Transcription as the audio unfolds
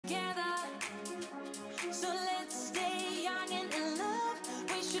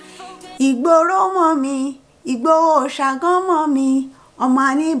ìgboro mọ́ mi, ìgboro ṣàgán mọ́ mi, ọmọ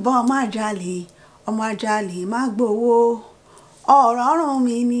aníbọn má jalè, ọmọ ajalè má gbowó, ọ̀rọ̀ ọ̀run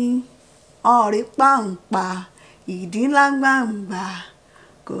mi ni, ọ̀rí pàǹpà, ìdí lágbàǹgbà,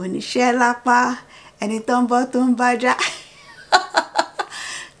 kò níṣẹ́ lápá, ẹni tó ń bọ́ tó ń bájá.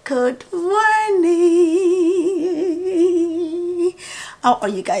 Good morning. How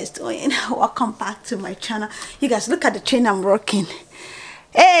are you guys doing? Welcome back to my channel. You guys, look at the chain I'm rocking.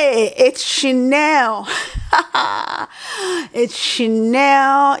 Hey, it's Chanel. It's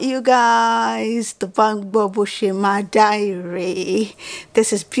Chanel, you guys. The Bank Bobo Shema Diary.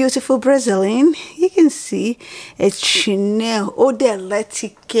 This is beautiful Brazilian. You can see it's Chanel. Oh, they're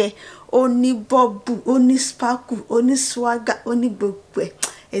letike. Oni bobu, oni sparkle, oni swagger, oni bugwe.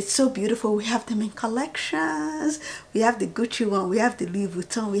 It's so beautiful. We have them in collections. We have the Gucci one. We have the Louis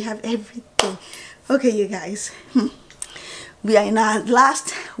Vuitton. We have everything. Okay, you guys. We are in our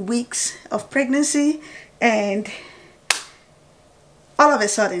last weeks of pregnancy, and all of a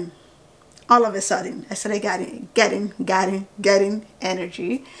sudden, I started getting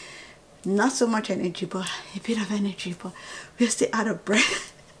energy. Not so much energy, but a bit of energy. But we're still out of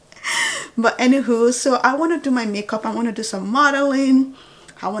breath. But anywho, so I want to do my makeup. I want to do some modeling.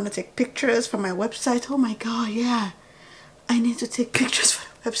 I want to take pictures for my website. Oh my god, yeah, I need to take pictures for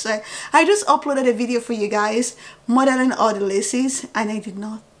the website. I just uploaded a video for you guys modeling all the laces, and I did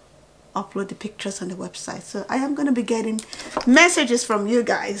not upload the pictures on the website. So I am going to be getting messages from you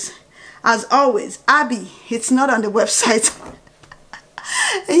guys. As always, Abby, it's not on the website.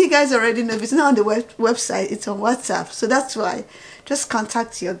 And you guys already know if it's not on the website, it's on WhatsApp. So that's why just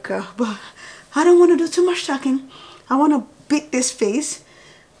contact your girl. But I don't want to do too much talking. I want to beat this face.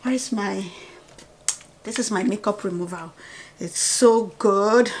 Where is my, this is my makeup remover. It's so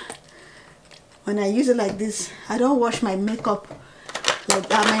good. When I use it like this, I don't wash my makeup like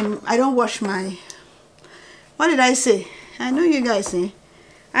that. I don't wash my, what did I say? I know you guys say,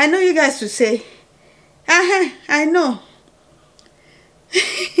 I know you guys would say, I know.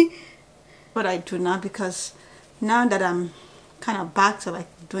 But I do now, because now that I'm kind of back to like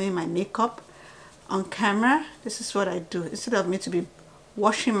doing my makeup on camera, this is what I do. Instead of me to be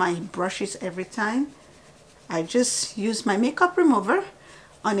washing my brushes every time, I just use my makeup remover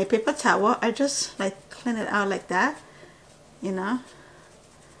on a paper towel. I just like clean it out like that, you know.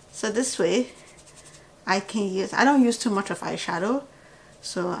 So this way I can use, I don't use too much of eyeshadow,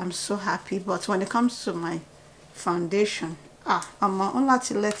 so I'm so happy. But when it comes to my foundation, I'm not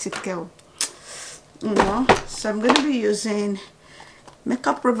to let it go, you know. So I'm going to be using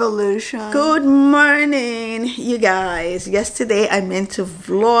Makeup Revolution. Good morning, you guys. Yesterday I meant to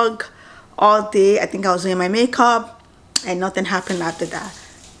vlog all day. I think I was doing my makeup and nothing happened after that.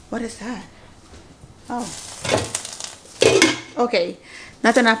 What is that? Oh, okay,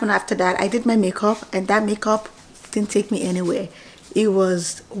 nothing happened after that. I did my makeup, and that makeup didn't take me anywhere. It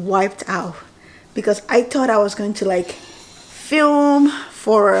was wiped out, because I thought I was going to like film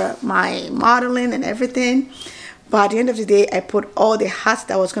for my modeling and everything. But at the end of the day, I put all the hats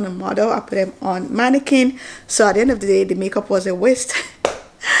that I was going to model, I put them on mannequin. So at the end of the day, the makeup was a waste.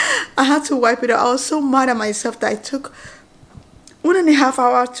 I had to wipe it out. I was so mad at myself that I took 1.5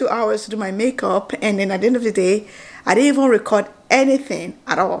 hours, 2 hours to do my makeup. And then at the end of the day, I didn't even record anything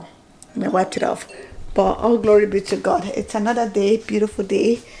at all. And I wiped it off. But all glory be to God. It's another day, beautiful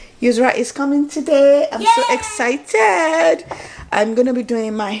day. Yusra is coming today. I'm so excited. I'm gonna be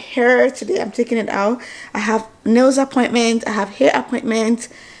doing my hair today. I'm taking it out. I have nails appointment, I have hair appointment.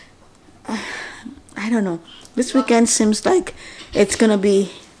 I don't know, this weekend seems like it's gonna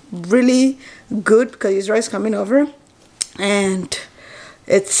be really good, because Yusra is coming over, and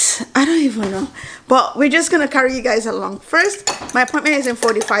it's, I don't even know, but we're just gonna carry you guys along. First, my appointment is in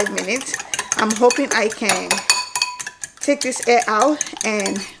 45 minutes. I'm hoping I can take this hair out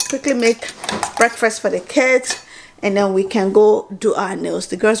and quickly make breakfast for the kids, and then we can go do our nails.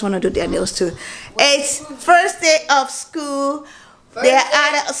 The girls want to do their nails too. It's first day of school. They're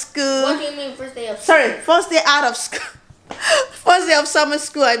out of school. What do you mean first day of school? Sorry, first day out of school. First day of summer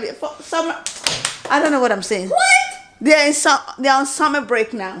school. I mean, summer. I don't know what I'm saying. What? They're on summer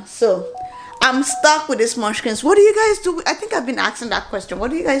break now, so I'm stuck with these munchkins. What do you guys do? I think I've been asking that question.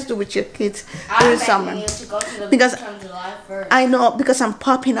 What do you guys do with your kids during summer? Because July 1st. I know, because I'm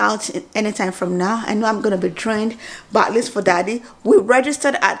popping out anytime from now. I know I'm going to be trained, but at least for daddy, we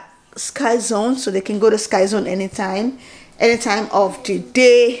registered at Sky Zone, so they can go to Sky Zone anytime of the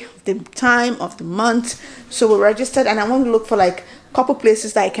day, the time of the month. So we registered, and I want to look for like couple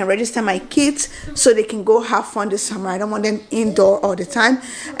places that I can register my kids so they can go have fun this summer. I don't want them indoor all the time.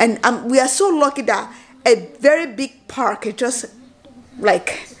 And we are so lucky that a very big park is just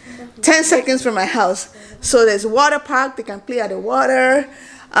like 10 seconds from my house. So there's water park, they can play at the water,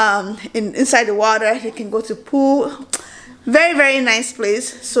 inside the water, they can go to pool. Very, very nice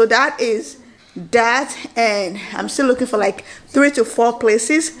place. So that is that, and I'm still looking for like 3 to 4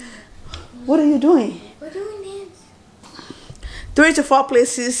 places. What are you doing? We're doing this. 3 to 4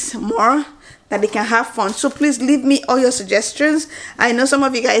 places more that they can have fun. So please leave me all your suggestions. I know some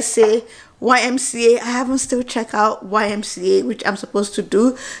of you guys say YMCA. I haven't still checked out YMCA, which I'm supposed to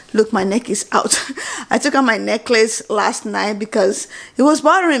do. Look, my neck is out. I took out my necklace last night because it was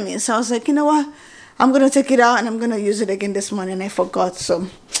bothering me. So I was like, you know what? I'm going to take it out and I'm going to use it again this morning. I forgot. So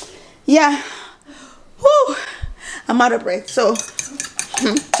yeah. Whew. I'm out of breath. So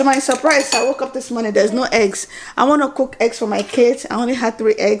to my surprise, I woke up this morning, there's no eggs. I want to cook eggs for my kids. I only had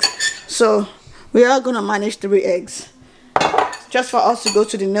 3 eggs. So we are going to manage 3 eggs. Just for us to go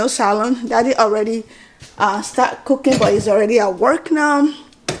to the nail salon. Daddy already start cooking, but he's already at work now.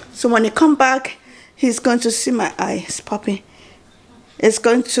 So when he come back, he's going to see my eyes popping. It's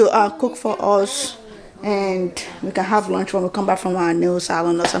going to cook for us. And we can have lunch when we come back from our nail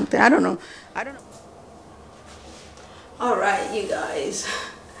salon or something. I don't know. All right, you guys.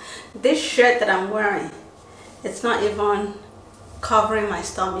 This shirt that I'm wearing, it's not even covering my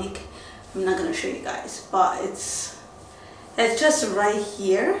stomach. I'm not gonna show you guys, but it's just right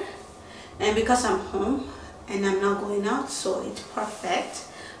here. And because I'm home and I'm not going out, so it's perfect.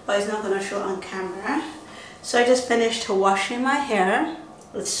 But it's not gonna show on camera. So I just finished washing my hair.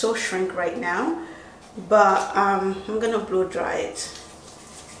 It's so shrink right now, but I'm gonna blow dry it.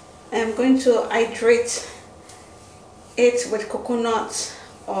 I'm going to hydrate it with coconut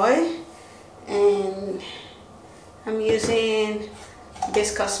oil, and I'm using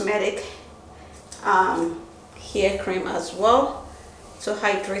this cosmetic hair cream as well to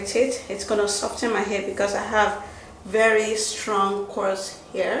hydrate it. It's gonna soften my hair because I have very strong coarse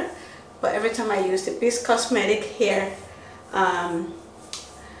hair, but every time I use the Biz Cosmetic hair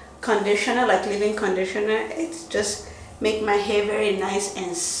conditioner, like leave-in conditioner, it's just make my hair very nice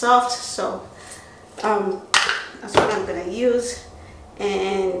and soft. So that's what I'm gonna use.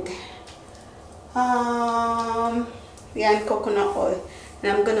 And yeah, and coconut oil,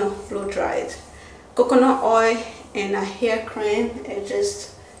 and I'm gonna blow dry it. Coconut oil and a hair cream, it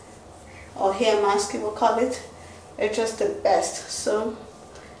just, or hair mask you will call it, it's just the best. So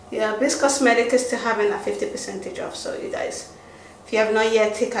yeah, Biz Cosmetic is still having a 50% off. So you guys, if you have not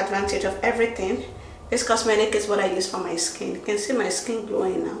yet take advantage of everything, Biz Cosmetic is what I use for my skin. You can see my skin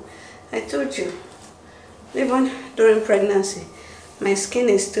glowing now. I told you, even during pregnancy, my skin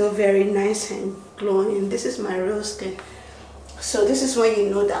is still very nice and glowing. This is my real skin. So this is when you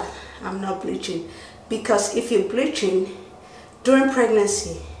know that I'm not bleaching, because if you're bleaching during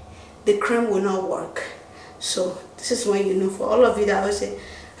pregnancy, the cream will not work. So this is when you know. For all of you that always say,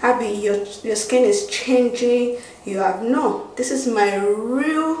 Abby, your skin is changing, you have, no, this is my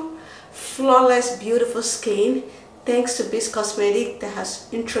real flawless beautiful skin, thanks to Biz Cosmetic that has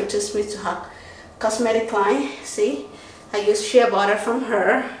introduced me to her cosmetic line. See, I use shea butter from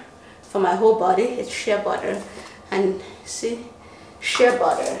her for my whole body. It's shea butter, and see, shea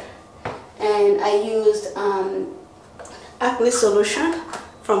butter. And I used acne solution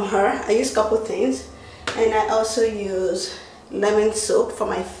from her. I used a couple things, and I also use lemon soap for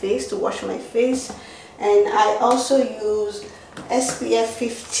my face to wash my face, and I also use SPF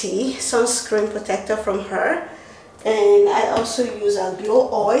 50 sunscreen protector from her, and I also use a glow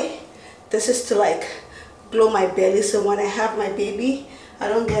oil. This is to like glow my belly, so when I have my baby, I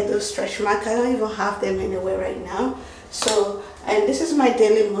don't get those stretch marks. I don't even have them anywhere right now. So, and this is my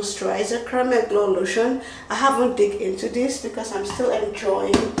daily moisturizer, caramel glow lotion. I haven't dig into this because I'm still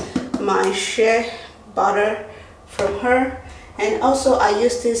enjoying my shea butter from her. And also I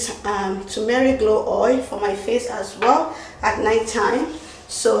use this turmeric glow oil for my face as well at night time.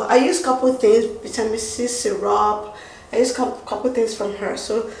 So I use a couple things, vitamin C syrup. I use a couple things from her.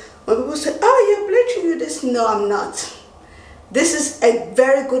 So when people say, oh, you're bleaching, you this, no, I'm not. This is a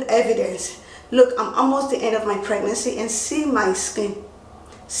very good evidence. Look, I'm almost the end of my pregnancy, and see my skin.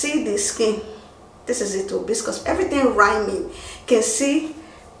 See the skin. This is it, because everything rhyming. Can see,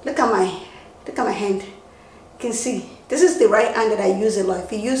 look at my hand. Can see. This is the right hand that I use a lot.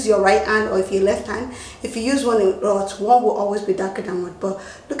 If you use your right hand, or if your left hand, if you use one a lot, one will always be darker than one. But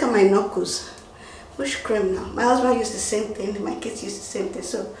look at my knuckles. Which cream now? My husband used the same thing. My kids use the same thing.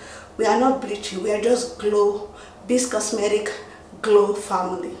 So we are not bleaching. We are just glow. Biz Cosmetic Glow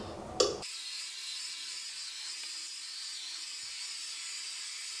family.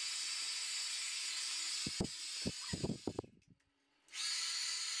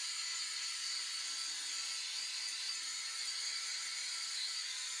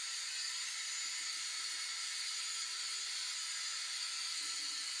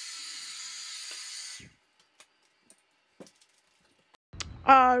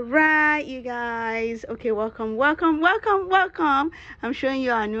 All right, you guys. Okay, welcome. I'm showing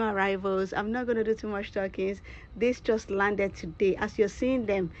you our new arrivals. I'm not going to do too much talking. This just landed today. As you're seeing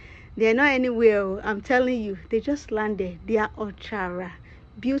them, they're not anywhere. I'm telling you, they just landed. They are Ochara.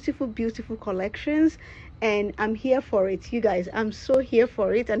 Beautiful collections, and I'm here for it, you guys. I'm so here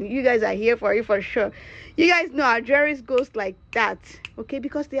for it, and you guys are here for it for sure. You guys know our jewelry goes like that, okay,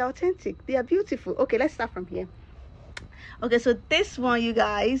 because they are authentic, they are beautiful. Okay, let's start from here. Okay, so this one, you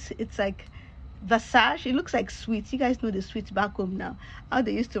guys, it's like Versace. It looks like sweets. You guys know the sweets back home now, how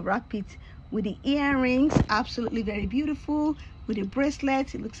they used to wrap it with the earrings. Absolutely very beautiful. With the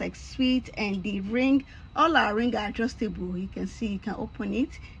bracelet, it looks like sweet, and the ring, all our ring are adjustable. You can see, you can open it,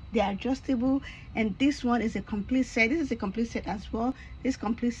 they are adjustable. And this one is a complete set. This is a complete set as well. This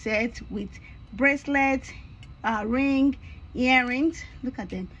complete set with bracelet, ring, earrings. Look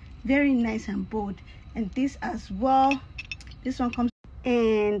at them, very nice and bold. And this as well, this one comes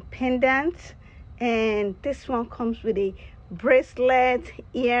in pendant, and this one comes with a bracelet,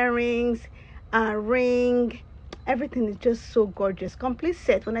 earrings, ring. Everything is just so gorgeous. Complete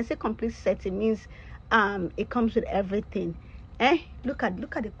set. When I say complete set, it means it comes with everything. Look at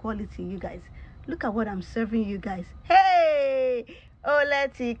the quality, you guys. Look at what I'm serving you guys. Hey,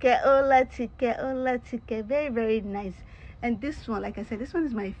 olatike, very nice. And this one, like I said, this one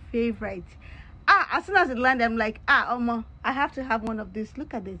is my favorite. As soon as it landed, I'm like, I have to have one of these.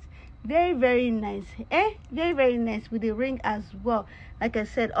 Look at this, very nice. Very nice, with the ring as well. Like I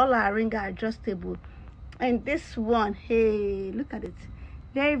said, all our ring are adjustable. And this one, hey, look at it,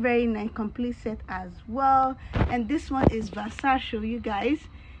 very nice, complete set as well. And this one is Versace, you guys.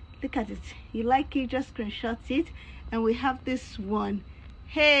 Look at it. You like it, just screenshot it. And we have this one,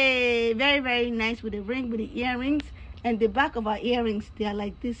 hey, very nice, with the ring, with the earrings. And the back of our earrings, they are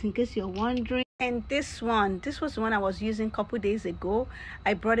like this, in case you're wondering. And this was the one I was using a couple days ago.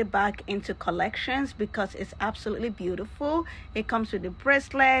 I brought it back into collections because it's absolutely beautiful. It comes with the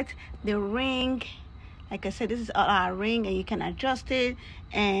bracelet, the ring. Like I said, this is our ring, and you can adjust it,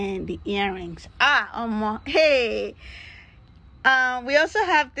 and the earrings. Hey. We also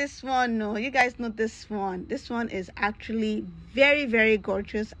have this one. No, you guys know this one. This one is actually very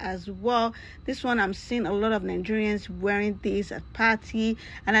gorgeous as well. This one, I'm seeing a lot of Nigerians wearing this at party,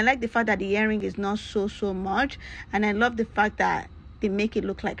 and I like the fact that the earring is not so much, and I love the fact that they make it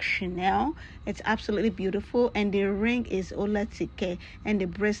look like Chanel. It's absolutely beautiful. And the ring is olatike, and the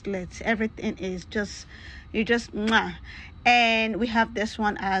bracelets, everything is just, mwah. And we have this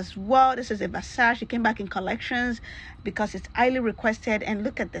one as well. This is a Versace. It came back in collections because it's highly requested. And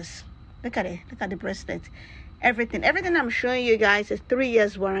look at this, look at it, look at the bracelet. Everything I'm showing you guys is 3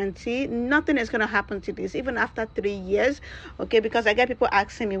 years warranty. Nothing is going to happen to this even after 3 years, okay, because I get people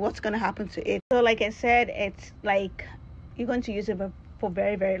asking me what's going to happen to it. So like I said, it's like you're going to use it for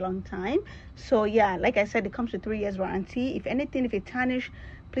very long time. So yeah, like I said, it comes with 3 years warranty. If anything, if it tarnish,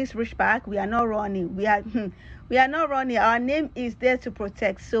 please reach back. We are not running. We are not running. Our name is there to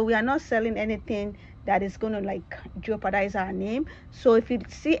protect. So we are not selling anything that is going to like jeopardize our name. So if you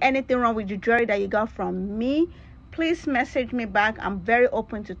see anything wrong with the jewelry that you got from me, please message me back. I'm very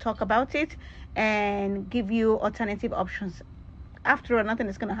open to talk about it and give you alternative options. After all, nothing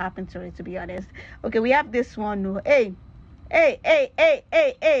is going to happen to it, to be honest. Okay, we have this one. No, hey,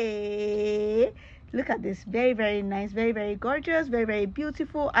 look at this, very nice, very gorgeous, very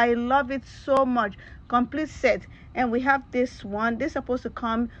beautiful. I love it so much. Complete set. And we have this one. This is supposed to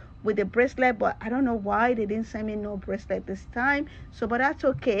come with a bracelet, but I don't know why they didn't send me no bracelet this time. So but that's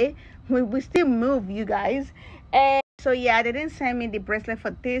okay, we still move, you guys. And so yeah, they didn't send me the bracelet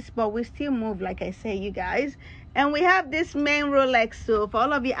for this, but we still move, like I say, you guys. And we have this main Rolex. So for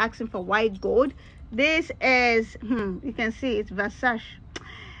all of you asking for white gold, this is you can see it's Versace.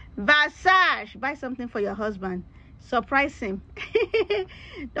 Buy something for your husband, surprise him.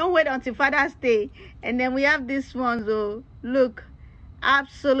 Don't wait until Father's Day. And then we have this one. So look,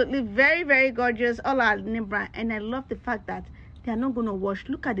 absolutely very gorgeous, all our name brand. And I love the fact that they are not going to wash.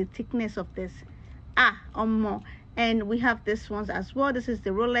 Look at the thickness of this. And we have this ones as well. This is the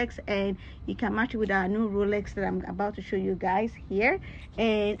Rolex, and you can match it with our new Rolex that I'm about to show you guys here.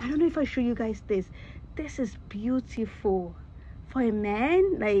 And I don't know if I show you guys this. This is beautiful for a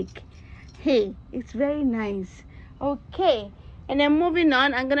man. Like, hey, it's very nice. Okay, and then moving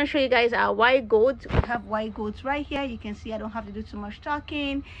on, I'm gonna show you guys our white gold. We have white golds right here. You can see I don't have to do too much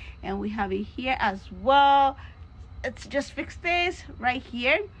talking. And we have it here as well. Let's just fix this right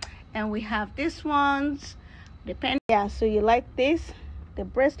here. And we have this ones. Yeah, so you like this, the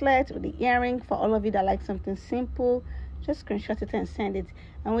bracelet with the earring. For all of you that like something simple, just screenshot it and send it.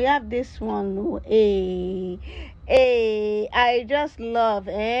 And we have this one. Oh, I just love,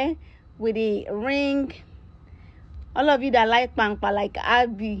 with the ring. All of you that like pangpa like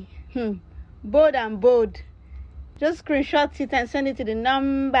Abby, bold and bold, just screenshot it and send it to the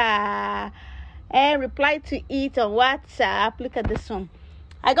number and reply to it on WhatsApp. Look at this one.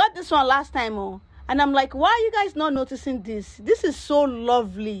 I got this one last time, and I'm like, why are you guys not noticing this? This is so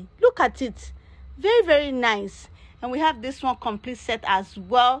lovely. Look at it. Very, very nice. And we have this one complete set as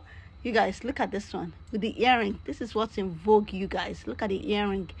well. You guys, look at this one with the earring. This is what's in vogue, you guys. Look at the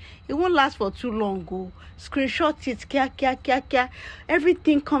earring. It won't last for too long. Screenshot it. Kia.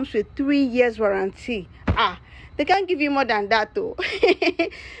 Everything comes with 3 years warranty. They can't give you more than that, though.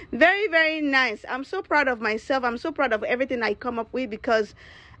 Very, very nice. I'm so proud of myself. I'm so proud of everything I come up with, because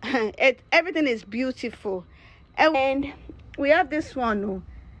everything is beautiful. And we have this one.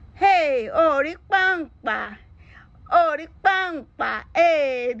 Hey, rikpangpa.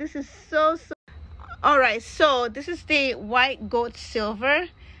 Hey, this is so all right. So this is the white gold silver.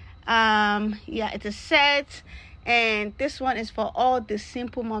 Yeah, it's a set, and this one is for all the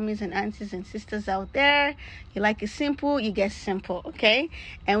simple mommies and aunties and sisters out there. You like it simple, you get simple. Okay.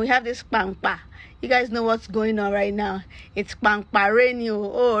 And we have this pangpa. You guys know what's going on right now. It's pangpa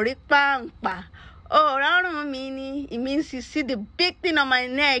renio. Rikpangpa. It means you see the big thing on my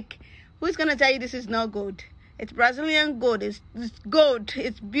neck. Who's gonna tell you this is not gold? It's Brazilian gold. It's gold.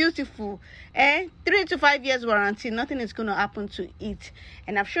 It's beautiful. 3 to 5 years warranty. Nothing is going to happen to it.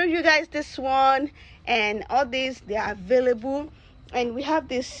 And I've shown you guys this one. And all these, they are available. And we have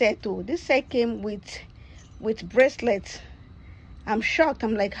this set too. This set came with bracelets. I'm shocked.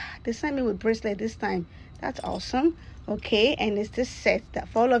 I'm like, they sent me with bracelet this time. That's awesome. Okay. And it's this set that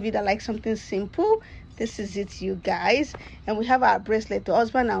for all of you that like something simple, this is it, you guys. And we have our bracelet to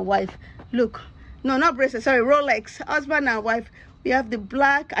husband and wife. Look. No, not bracelet, sorry, Rolex, husband and wife. We have the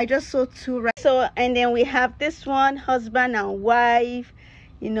black. I just saw 2, right? So, and then we have this one, husband and wife.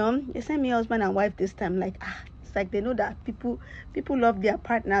 You know, they sent me husband and wife this time. Like, it's like they know that people love their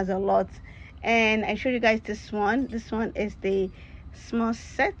partners a lot. And I showed you guys this one. This one is the small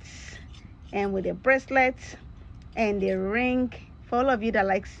sets, and with the bracelet and the ring for all of you that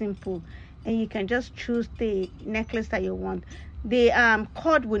like simple. And you can just choose the necklace that you want. The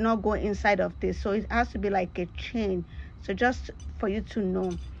cord will not go inside of this, so it has to be like a chain. So just for you to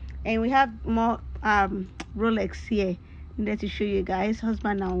know. And we have more Rolex here. I'm there to show you guys,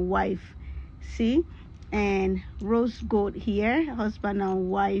 husband and wife. See? And rose gold here, husband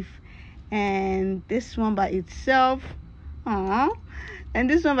and wife. And this one by itself. And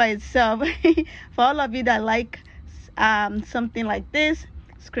this one by itself. For all of you that like something like this,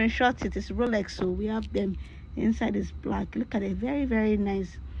 screenshot it. It's Rolex, so we have them. Inside is black. Look at it. Very, very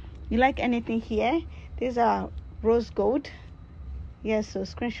nice. You like anything here? These are rose gold. Yes, so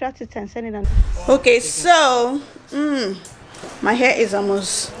screenshot it and send it on. Okay, so my hair is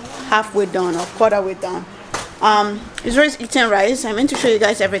almost halfway done or quarter way done. It's always eating rice. I meant to show you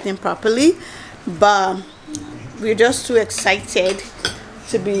guys everything properly, but we're just too excited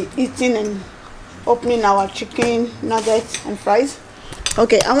to be eating and opening our chicken nuggets and fries.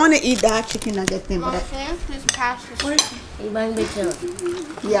 Okay, I want to eat that chicken nugget thing. Mama, can you please pass this?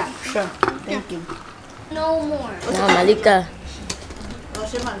 Yeah, sure. Thank you. No more. No, Malika.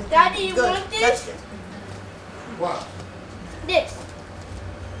 Daddy, you want this? What? This.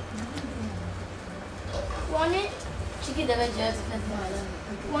 Want it?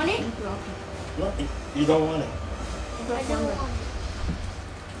 Want it? No, you don't want it. I don't want it.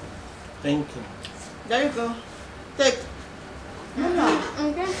 Thank you. There you go. Take. No.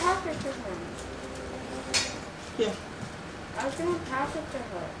 I'm going to pass it to her. Here. I was going to pass it to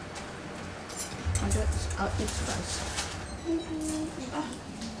her. I'll eat first.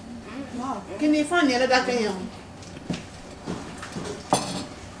 Wow. Can you find the other thing?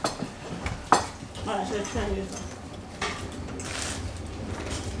 Alright, so try and use that.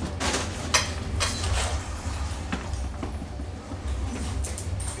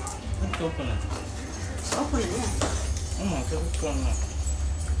 Let's open it. Open it, yeah. Okay, what's going on?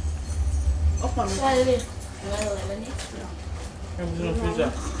 Open it. Try it.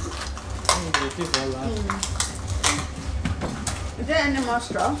 Is there any more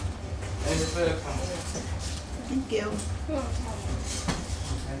straw? Thank you.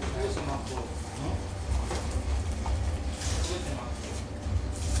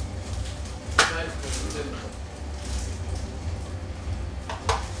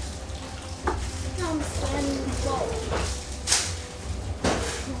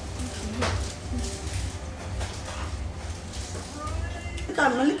 Look at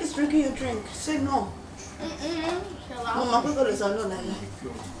Malik is drinking your drink. Say no. Mama, we go to some no like that.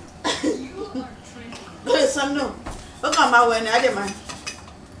 Go to some no. Look at my way, I didn't mind.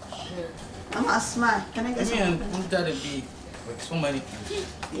 I'm a smile. Can I get some? Who's that to be with so many things?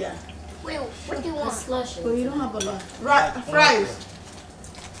 Yeah. Wait, what do you want? Slush. Well, you don't have a lot. Right, fries.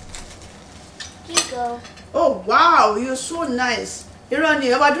 Here you go. Oh wow, you're so nice. You don't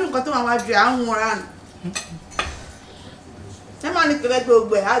need. About doing got to my drink. I'm more on. I'm only going to go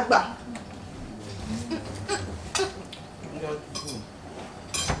away. I'm back.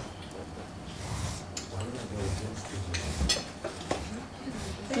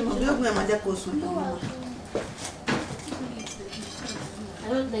 I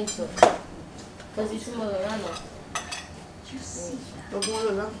don't think so. Because it's more around.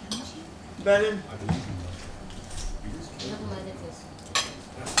 Berlin.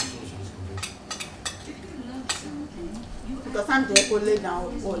 Because I'm there, go lay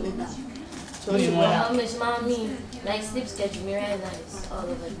down. So you How much mommy? Like sleep schedule, me right nice. All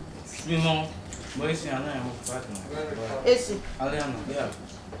of it. You know, boy, see, I'm not AC. Aliana, yeah.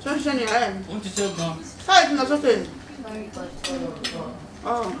 So you say you're What you said, John? How is it not okay? Very good.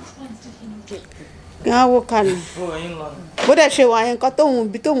 Oh. Gan wo kan. Oh, in law. Bó dẹ̀ ṣe wà yẹn nǹkan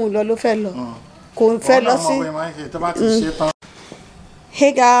tóun bí tóun lọ ló fẹ́ lọ. Kò fẹ́ lọ sí.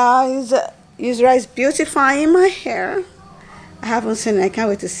 Hey guys, Yusra is beautifying my hair. I haven't seen it. I can't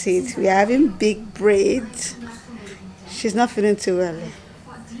wait to see it. We're having big braids. She's not feeling too well,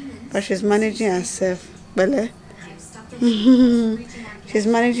 but she's managing herself. She's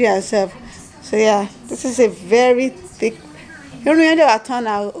managing herself. So yeah, this is a very thick. You don't know how to turn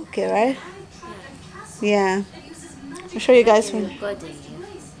out okay, right? Yeah. I'll show you guys one.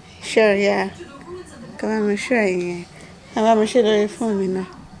 Sure, yeah. Come on, I'm showing you. I'm going to show you the phone now.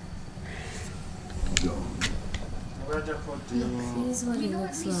 Here's what it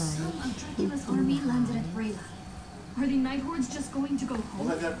looks like. Army landed at LEILA. Are the night hordes just going to go home?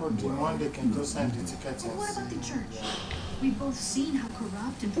 They can go sign the tickets. But what about the church? We've both seen how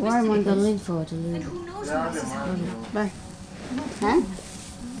corrupt and Why am I twisted it going to is. lean for it? And who knows what else is happening? Bye. Huh?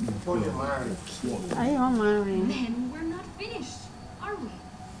 Before you're married. I am married. Then we're not finished, are we?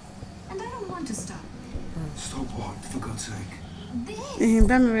 And I don't want to stop. Stop what, for God's sake? This.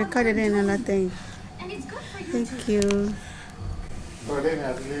 Let me record it in another thing. And it's good for you. Thank you. But then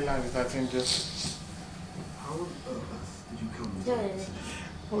at LEILA, I think just. How on earth did you come to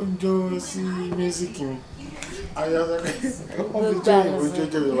Oh, Josie, music.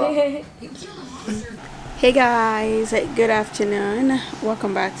 Hey guys, good afternoon.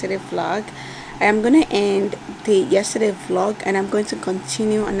 Welcome back to the vlog. I am going to end the yesterday vlog and I'm going to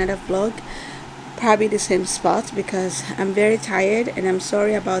continue another vlog, probably the same spot, because I'm very tired and I'm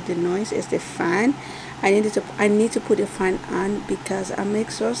sorry about the noise. It's the fan. I need to put the fan on because I'm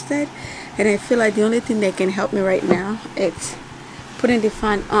exhausted and I feel like the only thing that can help me right now is putting the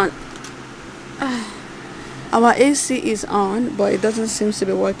fan on. Our AC is on, but it doesn't seem to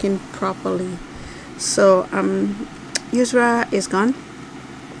be working properly. So Yusra is gone.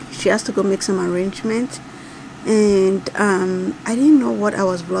 She has to go make some arrangements, and I didn't know what I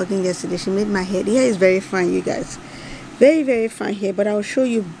was vlogging yesterday. She made my hair. The hair is very fine, you guys, very fine hair, but I'll show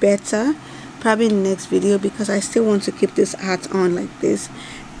you better probably in the next video because I still want to keep this hat on like this.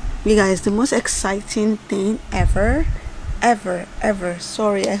 You guys, the most exciting thing ever,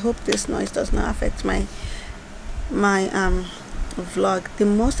 sorry, I hope this noise does not affect my vlog. The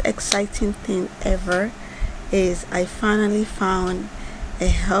most exciting thing ever is I finally found a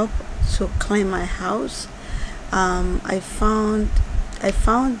help to clean my house. I found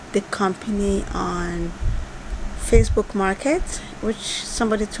the company on Facebook Market, which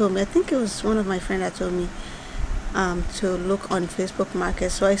somebody told me. I think it was one of my friends that told me to look on Facebook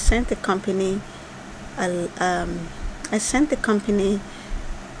Market. So I sent the company a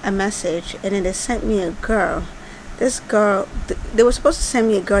message, and then they sent me a girl. This girl, they were supposed to send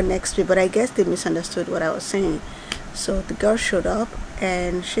me a girl next week, but I guess they misunderstood what I was saying. So the girl showed up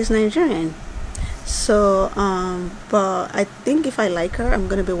and she's Nigerian. So but I think if I like her, I'm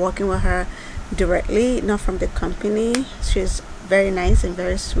gonna be working with her directly, not from the company. She's very nice and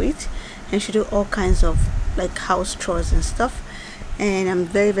very sweet, and she do all kinds of like house chores and stuff, and I'm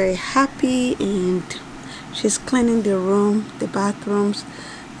very happy. And she's cleaning the room, the bathrooms,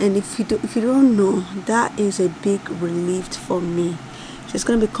 and if you don't know, that is a big relief for me. She's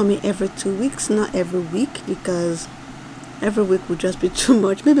gonna be coming every 2 weeks, not every week, because every week would just be too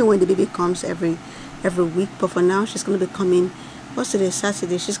much. Maybe when the baby comes every week, but for now she's gonna be coming. What's today?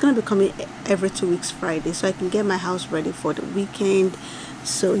 Saturday. She's gonna be coming every 2 weeks, Friday, so I can get my house ready for the weekend.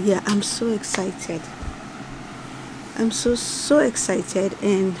 So yeah, I'm so excited. I'm so excited,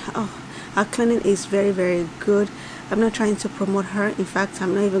 and Her cleaning is very, very good. I'm not trying to promote her. In fact,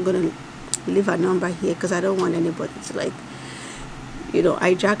 I'm not even going to leave her number here because I don't want anybody to like, you know,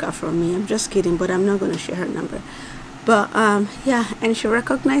 hijack her from me. I'm just kidding, but I'm not going to share her number. But yeah, and she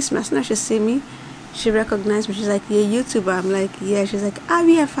recognized me. As soon as she see me, she recognized me. She's like, "Yeah, YouTuber." I'm like, "Yeah." She's like,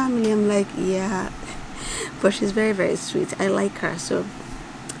 "Abiandfamily." I'm like, "Yeah." But she's very, very sweet. I like her. So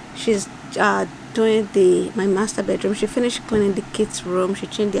she's doing my master bedroom. She finished cleaning the kids' room. She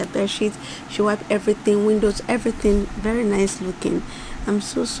changed their bed sheets. She wiped everything, windows, everything. Very nice looking. I'm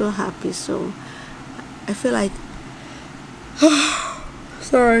so happy. So I feel like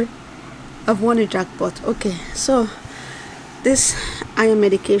sorry, I've won a jackpot. Okay, so this iron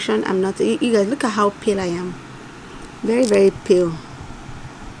medication, I'm not, you guys look at how pale I am. Very, very pale.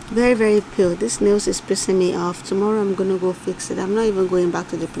 Very, very pale. This nails is pissing me off. Tomorrow I'm gonna go fix it. I'm not even going back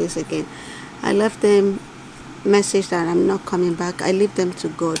to the place again. I left them message that I'm not coming back. I leave them to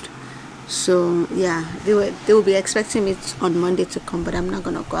God. So yeah, they will be expecting me on Monday to come, but I'm not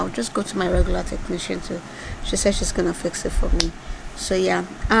gonna go. I'll just go to my regular technician too. She said she's gonna fix it for me. So yeah,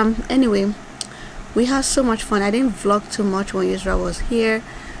 anyway, we had so much fun. I didn't vlog too much when Israel was here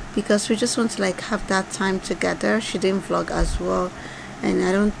because we just want to like have that time together. She didn't vlog as well, and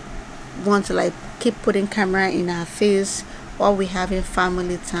I don't want to like keep putting camera in her face while we having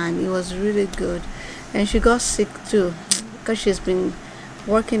family time. It was really good. And she got sick too because she's been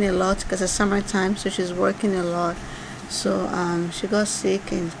working a lot because it's summertime, so she's working a lot. So she got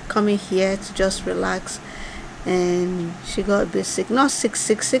sick and coming here to just relax, and she got a bit sick. Not sick,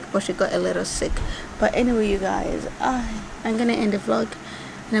 but she got a little sick. But anyway, you guys, I'm gonna end the vlog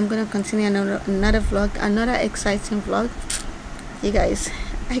and I'm gonna continue another vlog, another exciting vlog. You guys,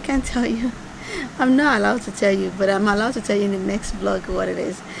 I can't tell you. I'm not allowed to tell you, but I'm allowed to tell you in the next vlog what it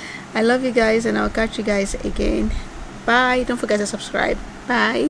is. I love you guys, and I'll catch you guys again. Bye. Don't forget to subscribe. Bye.